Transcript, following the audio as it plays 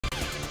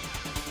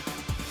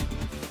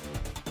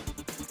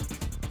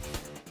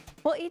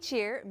Well, each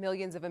year,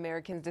 millions of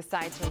Americans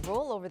decide to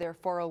roll over their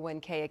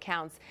 401k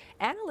accounts.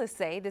 Analysts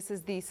say this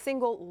is the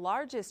single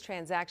largest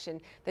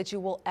transaction that you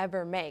will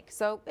ever make,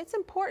 so it's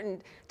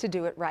important to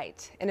do it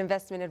right. An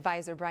investment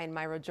advisor, Brian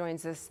Myro,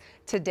 joins us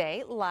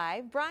today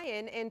live.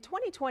 Brian, in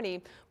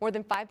 2020, more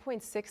than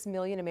 5.6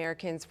 million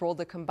Americans rolled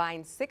a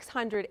combined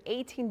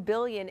 $618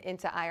 billion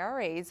into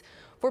IRAs.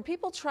 For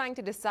people trying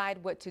to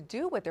decide what to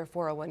do with their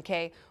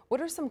 401k,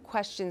 what are some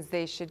questions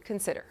they should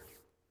consider?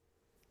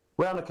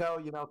 Well, Nicole,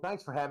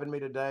 thanks for having me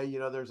today.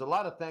 There's a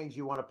lot of things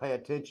you want to pay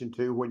attention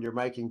to when you're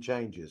making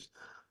changes.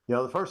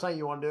 The first thing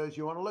you want to do is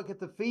you want to look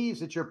at the fees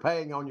that you're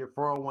paying on your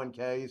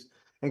 401ks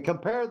and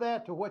compare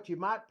that to what you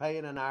might pay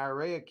in an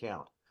IRA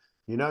account.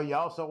 You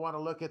also want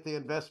to look at the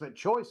investment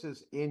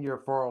choices in your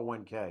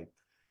 401k.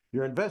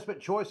 Your investment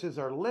choices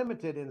are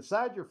limited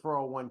inside your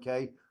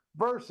 401k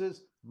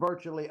versus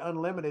virtually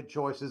unlimited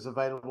choices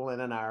available in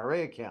an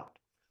IRA account.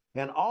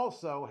 And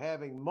also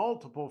having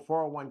multiple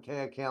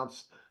 401k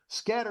accounts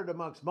scattered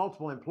amongst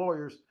multiple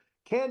employers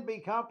can be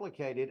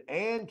complicated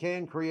and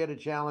can create a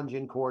challenge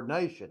in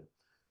coordination.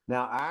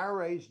 Now,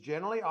 IRAs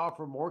generally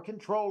offer more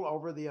control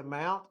over the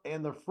amount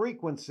and the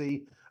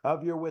frequency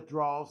of your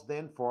withdrawals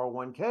than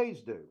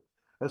 401ks do,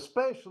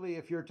 especially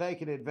if you're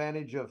taking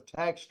advantage of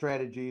tax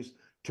strategies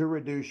to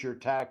reduce your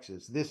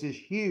taxes. This is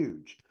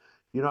huge.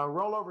 A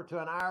rollover to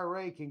an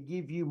IRA can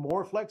give you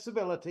more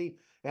flexibility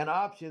and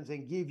options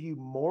and give you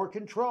more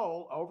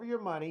control over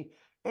your money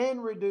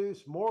and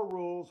reduce more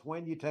rules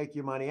when you take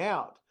your money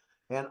out.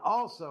 And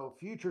also,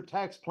 future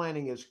tax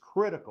planning is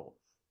critical.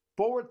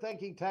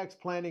 Forward-thinking tax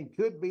planning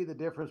could be the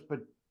difference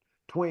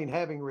between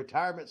having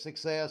retirement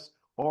success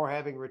or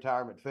having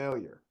retirement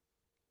failure.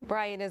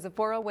 Brian, is a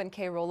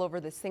 401k rollover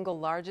the single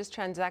largest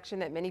transaction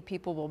that many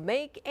people will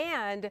make?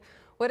 And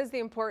what is the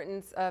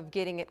importance of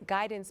getting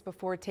guidance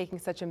before taking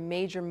such a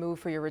major move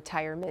for your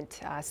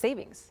retirement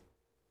savings?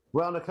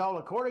 Well, Nicole,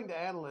 according to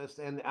analysts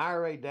and the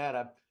IRA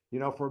data,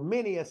 for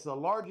many, it's the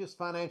largest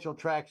financial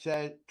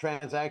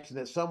transaction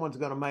that someone's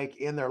going to make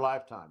in their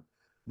lifetime.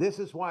 This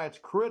is why it's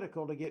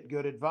critical to get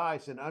good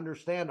advice and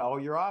understand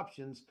all your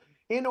options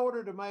in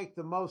order to make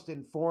the most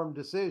informed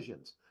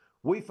decisions.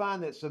 We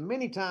find that so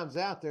many times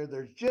out there,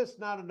 there's just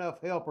not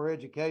enough help or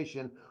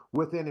education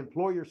within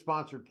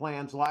employer-sponsored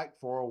plans like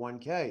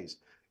 401ks.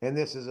 And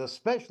this is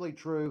especially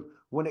true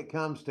when it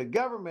comes to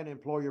government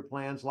employer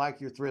plans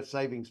like your thrift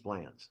savings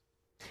plans.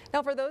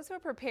 Now, for those who are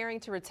preparing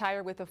to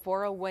retire with a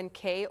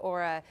 401k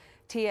or a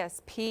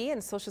TSP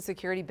and Social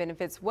Security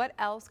benefits, what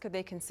else could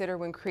they consider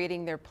when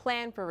creating their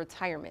plan for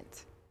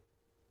retirement?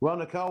 Well,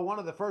 Nicole, one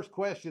of the first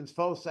questions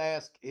folks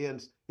ask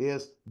is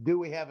do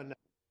we have enough?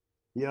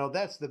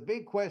 That's the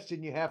big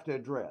question you have to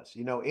address.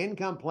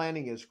 Income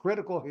planning is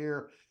critical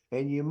here,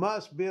 and you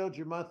must build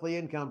your monthly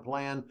income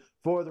plan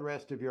for the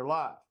rest of your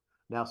life.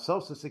 Now,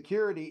 Social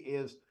Security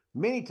is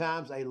many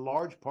times a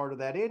large part of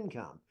that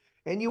income.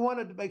 And you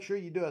wanted to make sure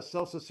you do a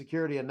Social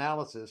Security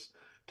analysis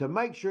to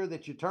make sure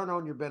that you turn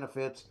on your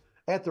benefits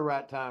at the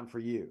right time for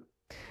you.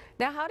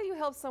 Now, how do you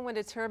help someone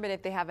determine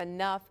if they have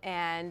enough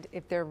and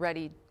if they're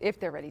ready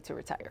to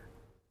retire?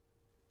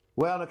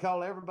 Well,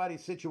 Nicole,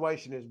 everybody's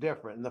situation is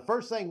different. And the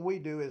first thing we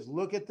do is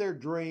look at their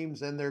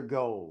dreams and their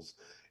goals.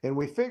 And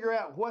we figure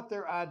out what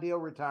their ideal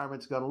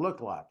retirement is going to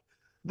look like.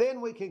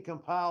 Then we can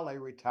compile a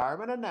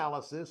retirement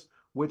analysis,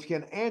 which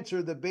can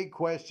answer the big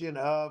question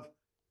of,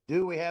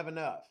 do we have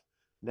enough?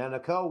 Now,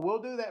 Nicole,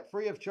 we'll do that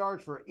free of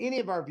charge for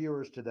any of our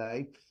viewers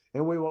today,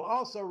 and we will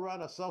also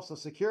run a Social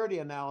Security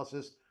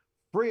analysis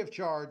free of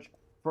charge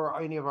for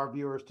any of our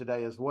viewers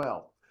today as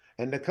well.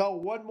 And Nicole,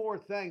 one more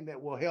thing that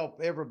will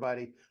help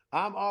everybody,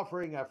 I'm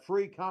offering a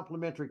free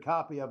complimentary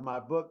copy of my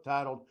book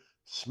titled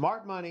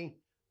Smart Money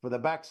for the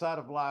Backside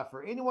of Life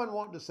for anyone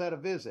wanting to set a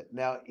visit.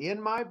 Now,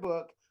 in my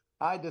book,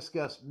 I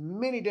discuss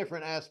many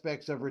different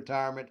aspects of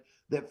retirement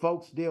that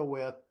folks deal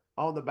with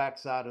on the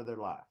backside of their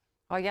life.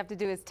 All you have to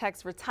do is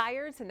text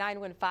RETIRE to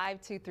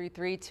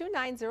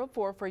 915-233-2904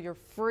 for your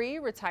free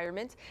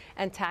retirement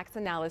and tax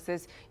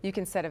analysis. You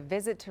can set a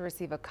visit to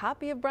receive a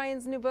copy of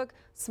Brian's new book,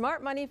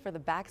 Smart Money for the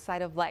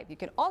Backside of Life. You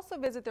can also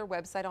visit their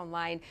website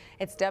online.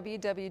 It's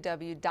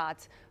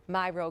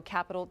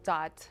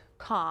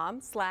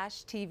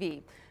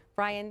www.myrocapital.com/TV.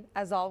 Brian,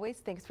 as always,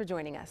 thanks for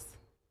joining us.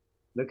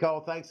 Nicole,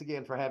 thanks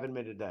again for having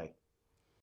me today.